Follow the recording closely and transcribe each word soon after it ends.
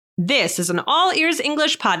This is an All Ears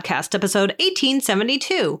English podcast, episode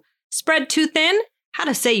 1872. Spread too thin? How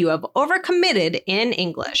to say you have overcommitted in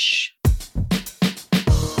English.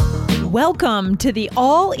 Welcome to the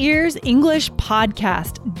All Ears English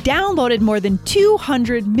podcast, downloaded more than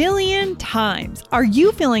 200 million times. Are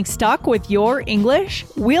you feeling stuck with your English?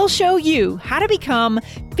 We'll show you how to become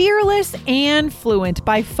fearless and fluent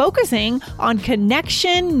by focusing on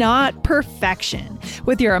connection, not perfection.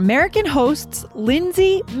 With your American hosts,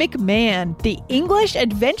 Lindsay McMahon, the English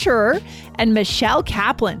adventurer, and Michelle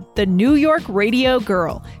Kaplan, the New York radio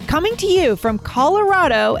girl, coming to you from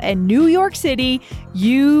Colorado and New York City,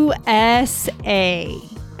 USA.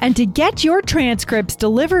 And to get your transcripts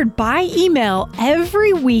delivered by email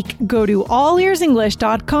every week, go to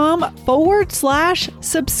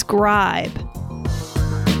allearsenglish.com/subscribe.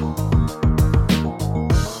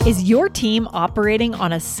 Is your team operating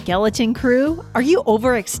on a skeleton crew? Are you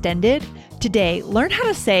overextended? Today, learn how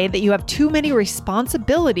to say that you have too many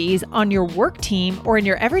responsibilities on your work team or in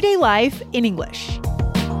your everyday life in English.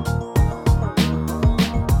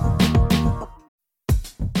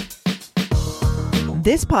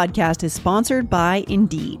 This podcast is sponsored by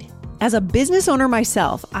Indeed. As a business owner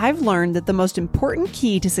myself, I've learned that the most important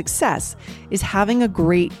key to success is having a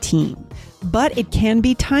great team. But it can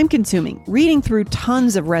be time-consuming, reading through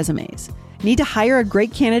tons of resumes. Need to hire a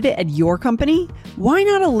great candidate at your company? Why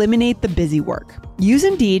not eliminate the busy work? Use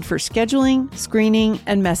Indeed for scheduling, screening,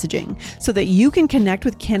 and messaging so that you can connect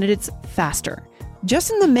with candidates faster. Just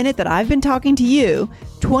in the minute that I've been talking to you,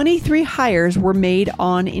 23 hires were made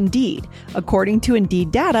on Indeed, according to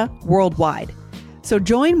Indeed data worldwide. So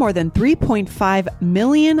join more than 3.5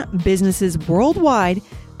 million businesses worldwide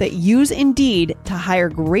that use Indeed to hire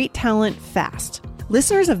great talent fast.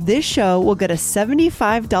 Listeners of this show will get a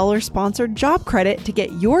 $75 sponsored job credit to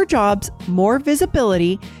get your jobs more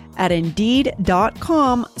visibility at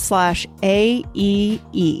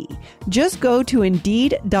Indeed.com/AEE. Just go to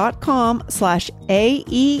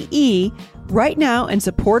Indeed.com/AEE right now and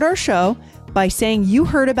support our show by saying you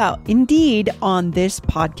heard about Indeed on this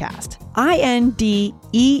podcast.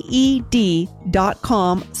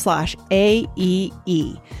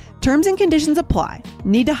 INDEED.com/AEE. Terms and conditions apply.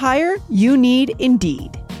 Need to hire? You need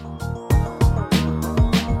Indeed.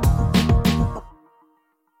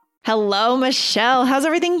 Hello, Michelle. How's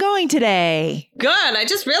everything going today? Good. I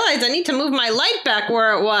just realized I need to move my light back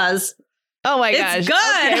where it was. Oh my gosh. It's good.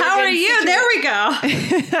 Okay, how are you? There we go.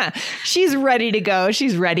 She's ready to go.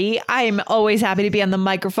 She's ready. I am always happy to be on the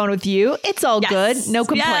microphone with you. It's all good. No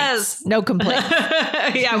complaints. Yes. No complaints.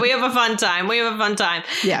 Yeah, we have a fun time.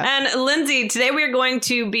 Yeah. And Lindsay, today we're going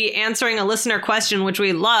to be answering a listener question, which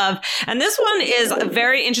we love. And this one is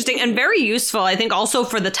very interesting and very useful, I think, also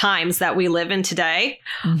for the times that we live in today.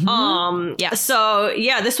 Mm-hmm. So,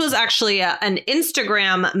 this was actually an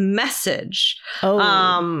Instagram message.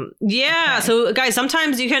 Oh. Yeah. Okay. So guys,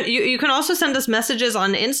 sometimes you can also send us messages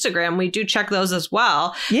on Instagram. We do check those as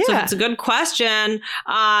well. Yeah. So if it's a good question,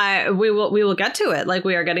 we will get to it like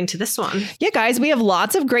we are getting to this one. Yeah, guys, we have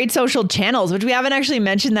lots of great social channels, which we haven't actually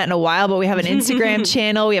mentioned that in a while, but we have an Instagram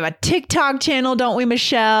channel. We have a TikTok channel, don't we,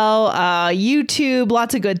 Michelle? YouTube,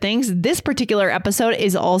 lots of good things. This particular episode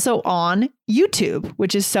is also on YouTube,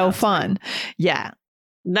 which is so fun. Yeah.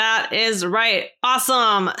 That is right.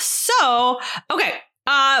 Awesome. So, okay.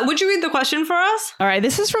 Would you read the question for us? All right.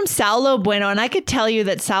 This is from Saulo Bueno, and I could tell you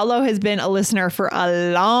that Saulo has been a listener for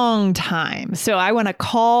a long time. So I want to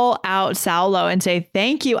call out Saulo and say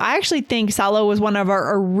thank you. I actually think Saulo was one of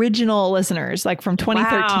our original listeners, like from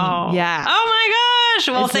 2013. Wow. Yeah. Oh my gosh.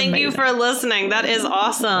 Well, It's thank amazing. you for listening. That is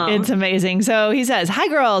awesome. It's amazing. So he says, "Hi,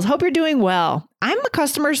 girls. Hope you're doing well. I'm a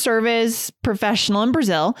customer service professional in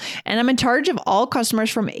Brazil, and I'm in charge of all customers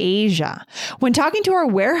from Asia. When talking to our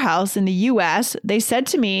warehouse in the US, they said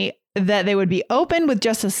to me that they would be open with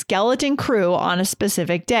just a skeleton crew on a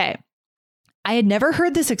specific day. I had never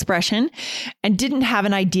heard this expression and didn't have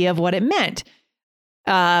an idea of what it meant.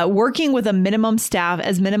 Working with a minimum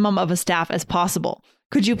of a staff as possible.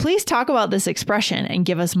 Could you please talk about this expression and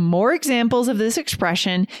give us more examples of this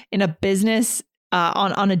expression in a business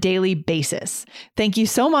on a daily basis? Thank you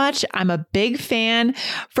so much. I'm a big fan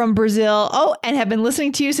from Brazil. Oh, and have been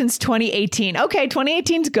listening to you since 2018. Okay,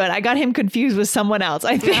 2018 is good. I got him confused with someone else,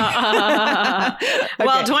 I think. Okay.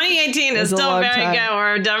 Well, 2018 is still very time. good.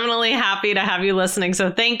 We're definitely happy to have you listening.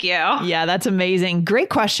 So thank you. Yeah, that's amazing. Great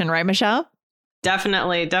question, right, Michelle?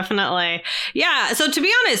 Definitely. Yeah. So to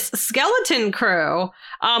be honest, skeleton crew,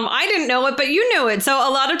 I didn't know it, but you knew it. So a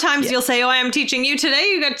lot of times you'll say, oh, I am teaching you today.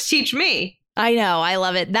 You got to teach me. I know. I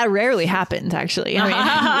love it. That rarely happens, actually.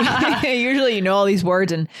 I mean, usually you know all these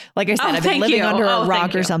words. And like I said, I've been living under a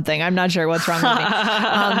rock or something. I'm not sure what's wrong with me.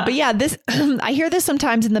 But yeah, I hear this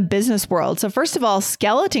sometimes in the business world. So first of all,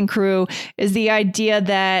 skeleton crew is the idea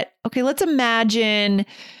that, okay, let's imagine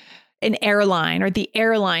an airline or the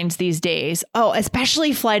airlines these days. Oh,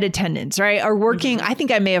 especially flight attendants, right? Are working. I think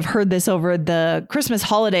I may have heard this over the Christmas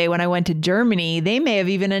holiday when I went to Germany. They may have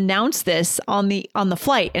even announced this on the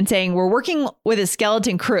flight and saying, we're working with a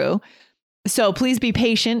skeleton crew. So please be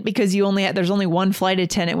patient because there's only one flight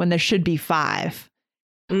attendant when there should be 5.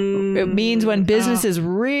 It means when businesses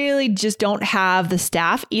really just don't have the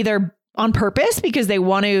staff, either on purpose because they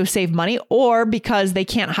want to save money or because they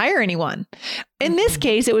can't hire anyone. In this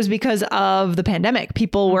case, it was because of the pandemic.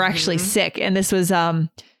 People were actually sick. And this was an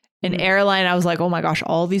airline. I was like, oh my gosh,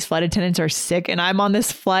 all these flight attendants are sick. And I'm on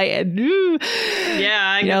this flight. And they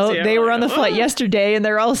were on the flight yesterday and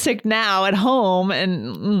they're all sick now at home.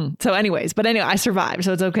 And so anyways, I survived.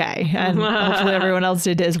 So it's okay. And hopefully everyone else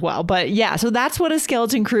did as well. But yeah, so that's what a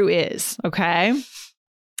skeleton crew is. Okay.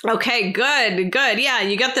 Okay, good. Yeah,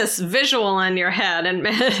 you got this visual in your head, and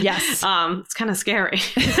yes, it's kind of scary.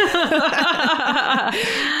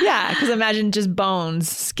 Yeah, because imagine just bones,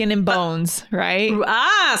 skin and bones, right?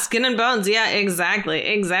 Skin and bones. Yeah,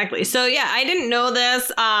 exactly. So yeah, I didn't know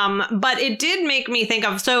this, but it did make me think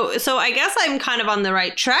of. So I guess I'm kind of on the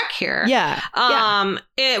right track here. Yeah.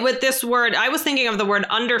 With this word, I was thinking of the word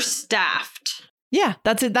understaffed. Yeah,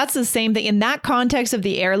 that's it. That's the same thing in that context of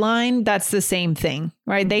the airline. That's the same thing,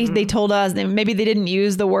 right? They told us that maybe they didn't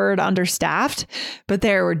use the word understaffed, but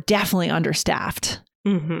they were definitely understaffed.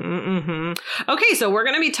 Okay, so we're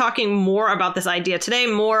going to be talking more about this idea today,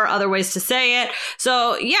 more other ways to say it.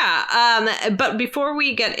 So yeah, but before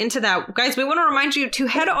we get into that, guys, we want to remind you to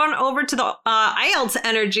head on over to the IELTS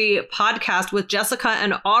Energy podcast with Jessica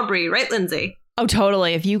and Aubrey, right, Lindsay? Oh,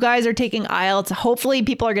 totally. If you guys are taking IELTS, hopefully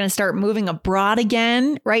people are going to start moving abroad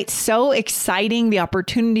again, right? So exciting, the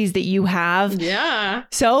opportunities that you have. Yeah.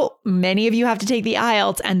 So many of you have to take the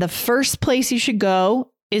IELTS, and the first place you should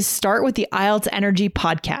go is start with the IELTS Energy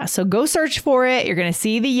podcast. So go search for it. You're going to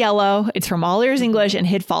see the yellow. It's from All Ears English, and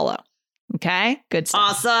hit follow. Okay, good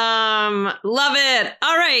stuff. Awesome. Love it.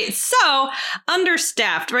 All right. So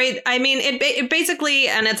understaffed, right? I mean, it basically,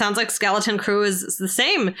 and it sounds like skeleton crew is the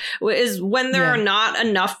same, is when there are not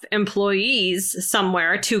enough employees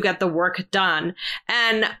somewhere to get the work done.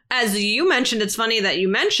 And as you mentioned, it's funny that you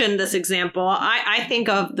mentioned this example. I think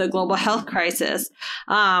of the global health crisis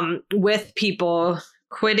with people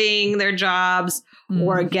quitting their jobs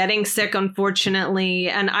or getting sick, unfortunately.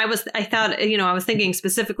 And I was thinking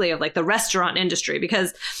specifically of like the restaurant industry,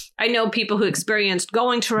 because I know people who experienced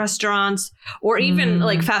going to restaurants or even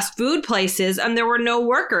like fast food places, and there were no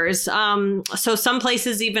workers. So some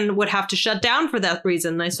places even would have to shut down for that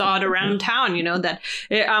reason. I saw it around town, that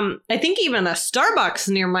I think even a Starbucks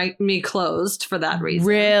near me closed for that reason.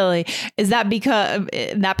 Really? Is that because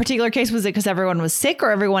in that particular case, was it because everyone was sick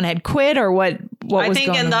or everyone had quit, or what was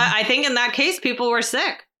going on? I think in that case, people were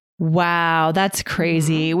sick. Wow, that's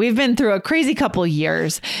crazy. We've been through a crazy couple of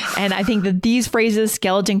years. And I think that these phrases,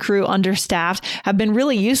 skeleton crew, understaffed, have been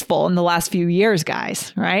really useful in the last few years,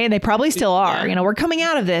 guys, right? And they probably still are. Yeah. We're coming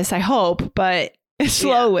out of this, I hope, but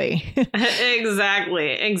slowly. Yeah.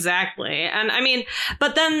 Exactly. And I mean,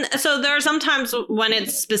 but then, so there are some times when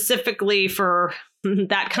it's specifically for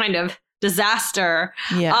that kind of disaster.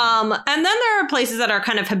 Yeah. And then there are places that are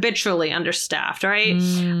kind of habitually understaffed, right?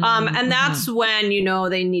 And that's when,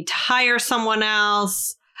 they need to hire someone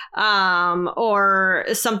else, or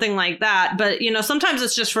something like that. But, sometimes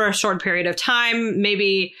it's just for a short period of time.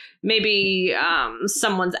 Maybe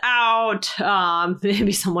someone's out,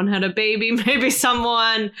 maybe someone had a baby, maybe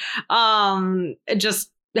someone, just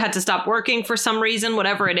had to stop working for some reason,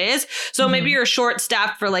 whatever it is. So maybe you're short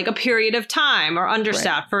staffed for like a period of time, or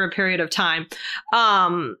understaffed for a period of time.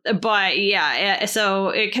 But yeah, so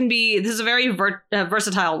it can be, this is a very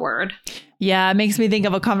versatile word. Yeah, it makes me think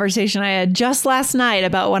of a conversation I had just last night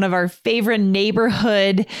about one of our favorite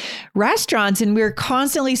neighborhood restaurants. And we were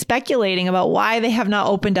constantly speculating about why they have not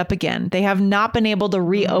opened up again. They have not been able to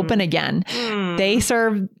reopen again. They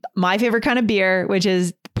serve my favorite kind of beer, which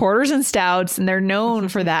is porters and stouts, and they're known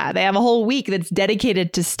for that. They have a whole week that's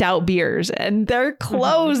dedicated to stout beers, and they're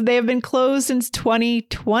closed. They have been closed since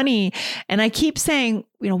 2020. And I keep saying,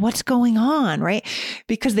 what's going on, right?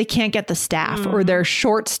 Because they can't get the staff, or they're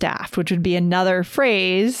short staffed, which would be another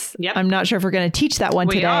phrase. Yep. I'm not sure if we're going to teach that one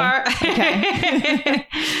today. We are. Okay.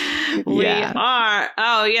 We are.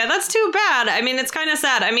 Oh yeah, that's too bad. I mean, it's kind of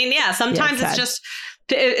sad. I mean, yeah, sometimes it's just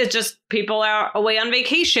it's just people are away on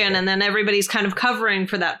vacation and then everybody's kind of covering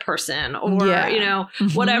for that person or,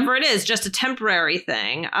 whatever it is, just a temporary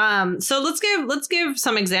thing. So let's give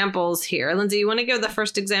some examples here. Lindsay, you want to give the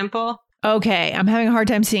first example? Okay, I'm having a hard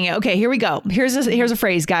time seeing it. Okay, here we go. Here's a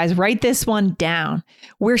phrase, guys. Write this one down.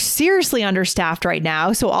 We're seriously understaffed right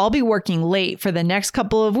now, so I'll be working late for the next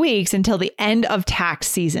couple of weeks until the end of tax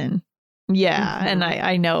season. Yeah, and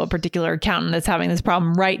I know a particular accountant that's having this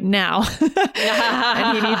problem right now.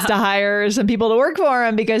 And he needs to hire some people to work for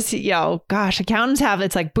him because, accountants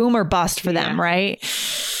it's like boom or bust for them, right?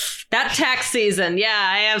 That tax season. Yeah,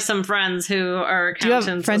 I have some friends who are accountants.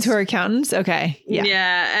 Do you have friends who are accountants? Okay. Yeah.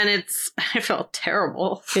 Yeah, and I feel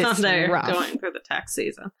terrible. They're going through the tax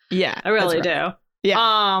season. Yeah. I really do.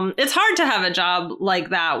 Yeah. It's hard to have a job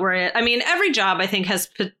like that where every job I think has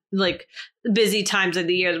busy times of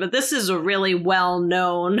the year, but this is a really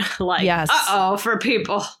well-known for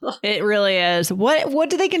people. It really is. What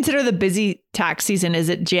do they consider the busy tax season? Is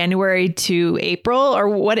it January to April or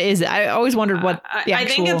what is it? I always wondered what the actual... I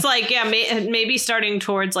think it's maybe starting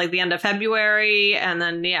towards the end of February and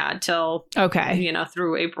then till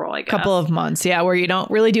through April, I guess. Couple of months, where you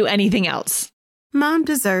don't really do anything else. Mom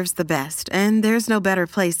deserves the best, and there's no better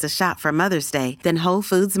place to shop for Mother's Day than Whole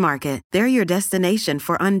Foods Market. They're your destination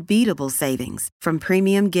for unbeatable savings, from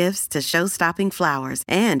premium gifts to show-stopping flowers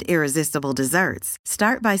and irresistible desserts.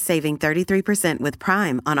 Start by saving 33% with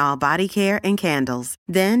Prime on all body care and candles.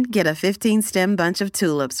 Then get a 15-stem bunch of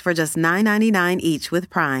tulips for just $9.99 each with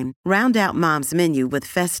Prime. Round out Mom's menu with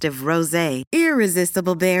festive rosé,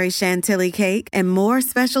 irresistible berry chantilly cake, and more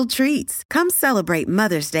special treats. Come celebrate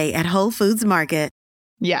Mother's Day at Whole Foods Market.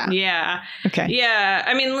 Yeah. Yeah. Okay. Yeah.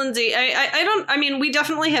 I mean, Lindsay, we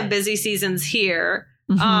definitely have busy seasons here.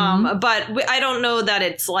 But I don't know that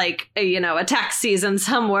it's a tax season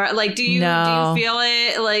somewhere. Do you feel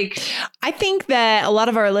it? I think that a lot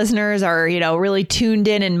of our listeners are, really tuned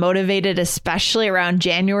in and motivated, especially around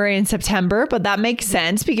January and September. But that makes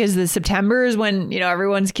sense because the September is when,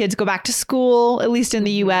 everyone's kids go back to school, at least in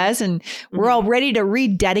the US, and we're all ready to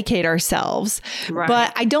rededicate ourselves. Right.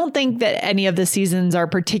 But I don't think that any of the seasons are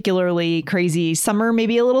particularly crazy. Summer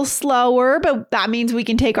maybe a little slower, but that means we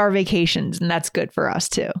can take our vacations and that's good for us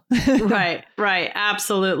too. Right.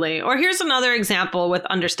 Absolutely. Or here's another example with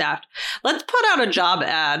understaffed. Let's put out a job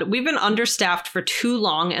ad. We've been understaffed for too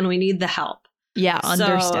long and we need the help. Yeah.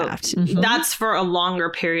 Understaffed. That's for a longer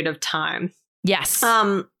period of time. Yes.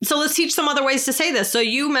 So let's teach some other ways to say this. So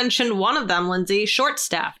you mentioned one of them, Lindsay,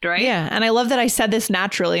 short-staffed, right? Yeah. And I love that I said this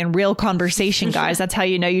naturally in real conversation, guys. That's how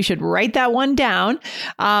you should write that one down.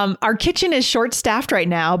 Our kitchen is short-staffed right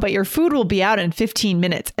now, but your food will be out in 15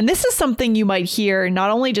 minutes. And this is something you might hear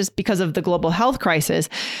not only just because of the global health crisis,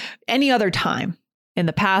 any other time in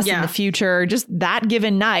the past, in the future, just that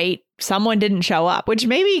given night, someone didn't show up, which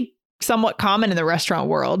may be somewhat common in the restaurant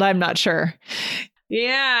world. I'm not sure.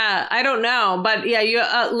 Yeah, I don't know. But you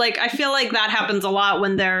I feel like that happens a lot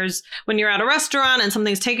when you're at a restaurant and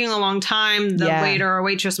something's taking a long time. The waiter or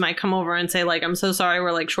waitress might come over and say, I'm so sorry,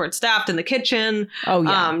 we're short staffed in the kitchen. Oh,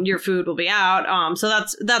 yeah. Your food will be out. So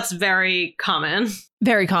that's very common.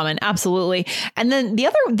 Very common. Absolutely. And then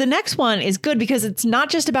the next one is good because it's not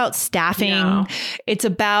just about staffing. No. It's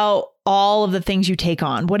about all of the things you take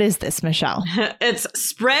on. What is this, Michelle? It's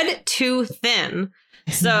spread too thin.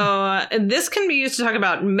 So this can be used to talk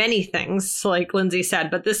about many things, like Lindsay said,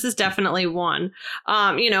 but this is definitely one.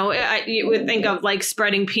 You would think of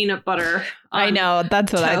spreading peanut butter. I know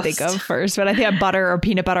that's what toast. I think of first, but I think of butter or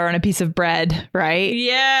peanut butter on a piece of bread, right?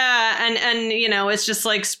 Yeah. And it's just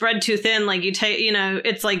spread too thin. You take,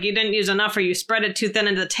 it's you didn't use enough or you spread it too thin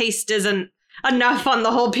and the taste isn't enough on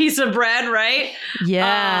the whole piece of bread, right?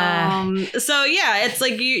 Yeah. So it's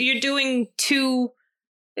you're doing too...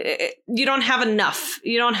 You don't have enough.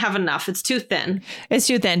 It's too thin.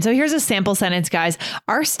 So here's a sample sentence, guys.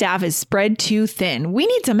 Our staff is spread too thin. We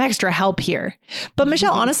need some extra help here. But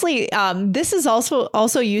Michelle, honestly, this is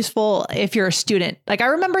also useful if you're a student. I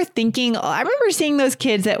remember seeing those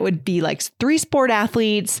kids that would be 3 sport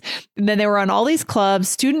athletes. And then they were on all these clubs,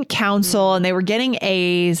 student council, and they were getting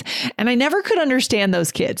A's. And I never could understand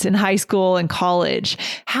those kids in high school and college.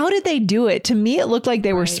 How did they do it? To me, it looked like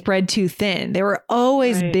they were spread too thin. They were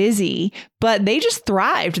always busy, but they just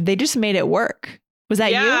thrived. They just made it work. Was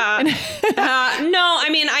that you? No,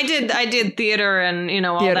 I did theater and,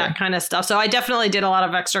 all that kind of stuff. So I definitely did a lot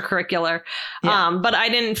of extracurricular. Yeah. But I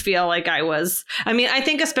didn't feel like I was, I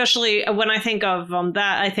think especially when I think of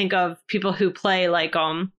that, I think of people who play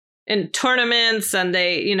in tournaments and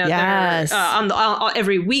they, they're on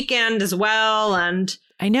every weekend as well. And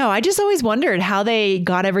I know. I just always wondered how they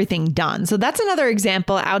got everything done. So that's another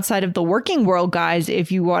example outside of the working world, guys.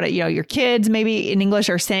 If you want to, your kids maybe in English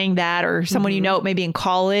are saying that, or someone maybe in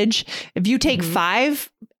college, if you take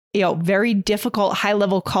 5, very difficult high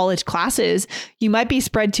level college classes, you might be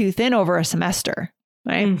spread too thin over a semester.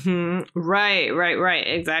 Right. Right.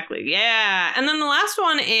 Exactly. Yeah. And then the last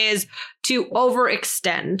one is to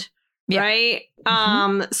overextend. Yeah. Right.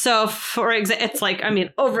 So for example, it's like,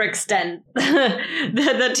 overextend.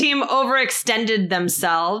 the team overextended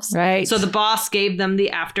themselves. Right. So the boss gave them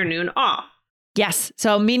the afternoon off. Yes.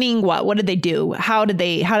 So meaning what? What did they do? How did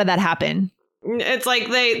that happen? It's like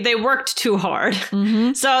they worked too hard.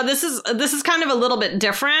 So this is kind of a little bit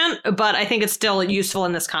different, but I think it's still useful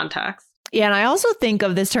in this context. Yeah. And I also think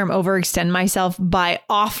of this term overextend myself by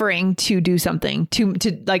offering to do something, to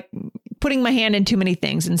like putting my hand in too many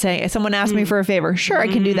things and saying, if someone asked me for a favor, sure, I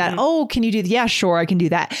can do that. Oh, can you do that? Yeah, sure, I can do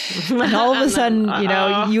that. And all of a sudden,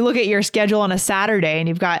 you look at your schedule on a Saturday and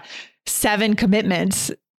you've got 7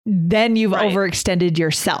 commitments, then you've overextended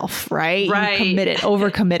yourself, right? Right. You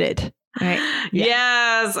overcommitted. Right. Yeah.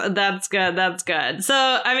 Yes, that's good. That's good.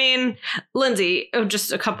 So, Lindsay,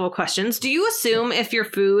 just a couple of questions. Do you assume if your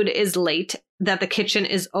food is late that the kitchen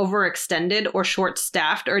is overextended or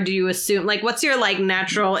short-staffed, or do you assume, what's your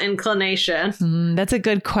natural inclination? That's a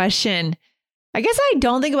good question. I guess I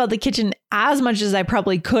don't think about the kitchen as much as I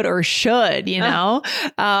probably could or should,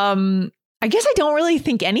 I guess I don't really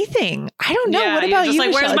think anything. I don't know. Yeah, what about just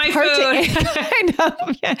you, where's my food? I know.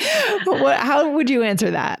 Yeah. How would you answer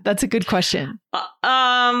that? That's a good question.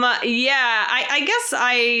 Yeah, I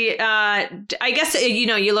guess,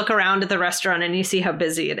 you look around at the restaurant and you see how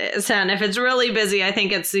busy it is. And if it's really busy, I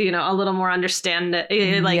think it's, a little more understand.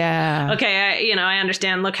 Okay, I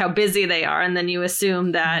understand. Look how busy they are. And then you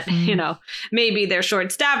assume that, maybe they're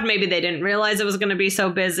short staffed. Maybe they didn't realize it was going to be so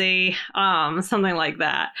busy. Something like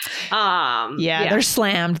that. They're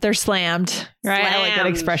slammed. Right. Slammed. I like that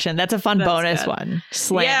expression. That's a fun bonus one.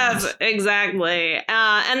 Slammed. Yes, exactly.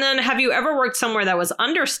 And then have you ever worked somewhere that was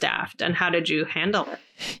understaffed, and how did you handle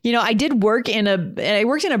it? I did work in a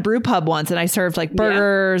brew pub once, and I served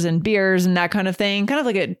burgers and beers and that kind of thing. Kind of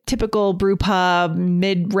like a typical brew pub,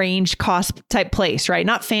 mid-range cost type place, right?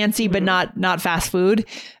 Not fancy, but not fast food.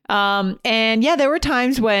 There were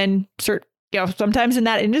times when sometimes in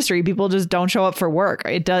that industry, people just don't show up for work.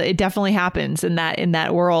 It definitely happens in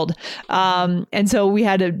that world. And so we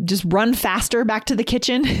had to just run faster back to the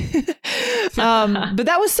kitchen. But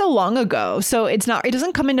that was so long ago. So it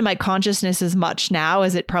doesn't come into my consciousness as much now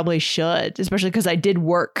as it probably should, especially because I did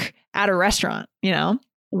work at a restaurant,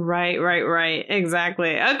 Right.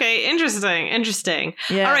 Exactly. Okay. Interesting.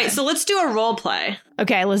 Yeah. All right. So let's do a role play.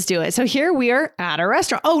 Okay, let's do it. So here we are at a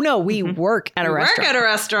restaurant. Oh, no, we work at a restaurant. Work at a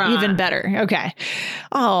restaurant. Even better. Okay.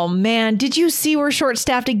 Oh, man. Did you see we're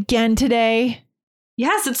short-staffed again today?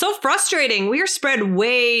 Yes, it's so frustrating. We are spread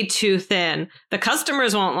way too thin. The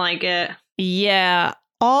customers won't like it. Yeah.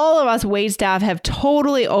 All of us wait staff have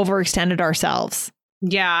totally overextended ourselves.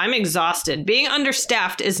 Yeah, I'm exhausted. Being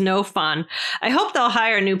understaffed is no fun. I hope they'll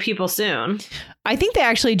hire new people soon. I think they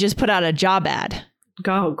actually just put out a job ad.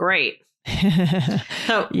 Oh, great.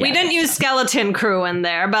 So we didn't use skeleton crew in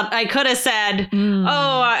there, but I could have said,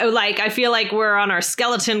 I feel like we're on our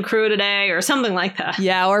skeleton crew today or something like that.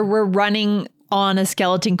 Yeah, or we're running on a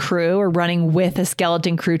skeleton crew or running with a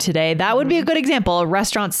skeleton crew today. That would be a good example. A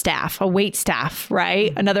restaurant staff, a wait staff,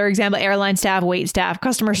 right? Another example, airline staff, wait staff,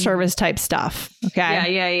 customer service type stuff.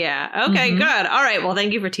 Okay. Yeah. Okay, good. All right. Well,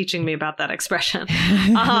 thank you for teaching me about that expression.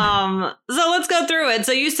 So let's go through it.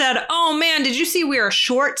 So you said, oh man, did you see we are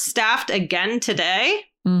short staffed again today?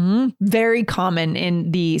 Very common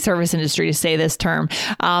in the service industry to say this term.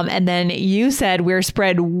 And then you said we're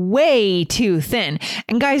spread way too thin.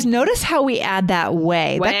 And guys, notice how we add that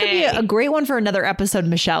way. That could be a great one for another episode,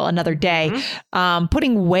 Michelle, another day.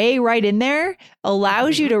 Putting way right in there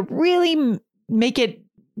allows you to really make it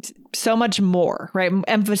so much more, right?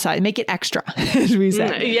 Emphasize, make it extra, as we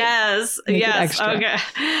say. Yes. Okay.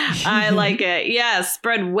 I like it. Yes.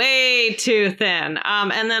 Spread way too thin.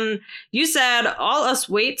 And then you said all us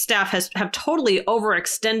wait staff have totally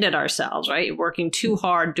overextended ourselves, right? Working too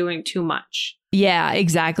hard, doing too much. Yeah,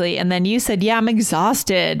 exactly. And then you said, I'm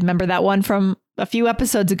exhausted. Remember that one from a few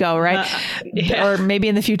episodes ago, right? Or maybe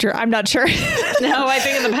in the future. I'm not sure. No, I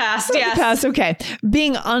think in the past. Yes. The past. Okay.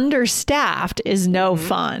 Being understaffed is no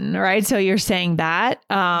fun, right? So you're saying that.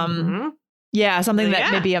 Yeah, something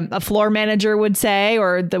that maybe a floor manager would say,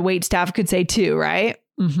 or the wait staff could say too, right?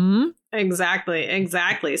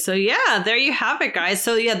 Exactly. So yeah, there you have it, guys.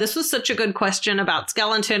 So yeah, this was such a good question about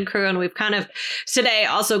skeleton crew. And we've kind of today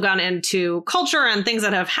also gone into culture and things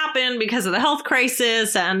that have happened because of the health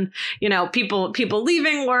crisis and, people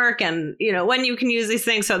leaving work and, when you can use these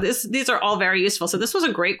things. So these are all very useful. So this was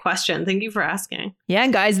a great question. Thank you for asking. Yeah.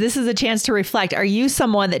 And guys, this is a chance to reflect. Are you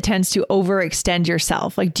someone that tends to overextend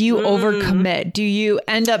yourself? Like, do you overcommit? Do you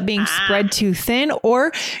end up being spread too thin,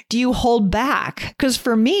 or do you hold back? Because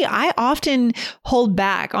for me, I often hold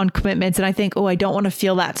back on commitments and I think, I don't want to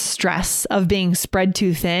feel that stress of being spread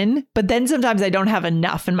too thin. But then sometimes I don't have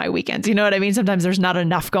enough in my weekends. You know what I mean? Sometimes there's not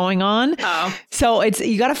enough going on. Oh. So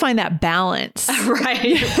you got to find that balance. Right.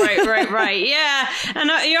 Yeah. And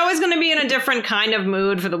you're always going to be in a different kind of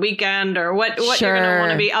mood for the weekend or what you're going to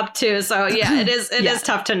want to be up to. So yeah, it is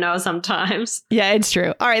tough to know sometimes. Yeah, it's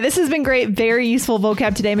true. All right. This has been great. Very useful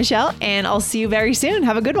vocab today, Michelle. And I'll see you very soon.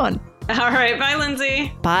 Have a good one. All right. Bye,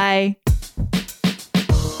 Lindsay. Bye.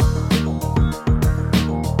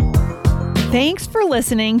 Thanks for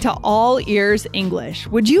listening to All Ears English.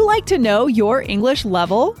 Would you like to know your English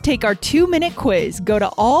level? Take our 2-minute quiz. Go to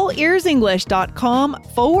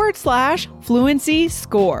allearsenglish.com/fluency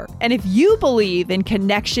score. And if you believe in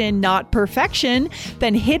connection, not perfection,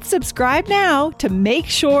 then hit subscribe now to make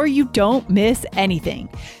sure you don't miss anything.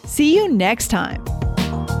 See you next time.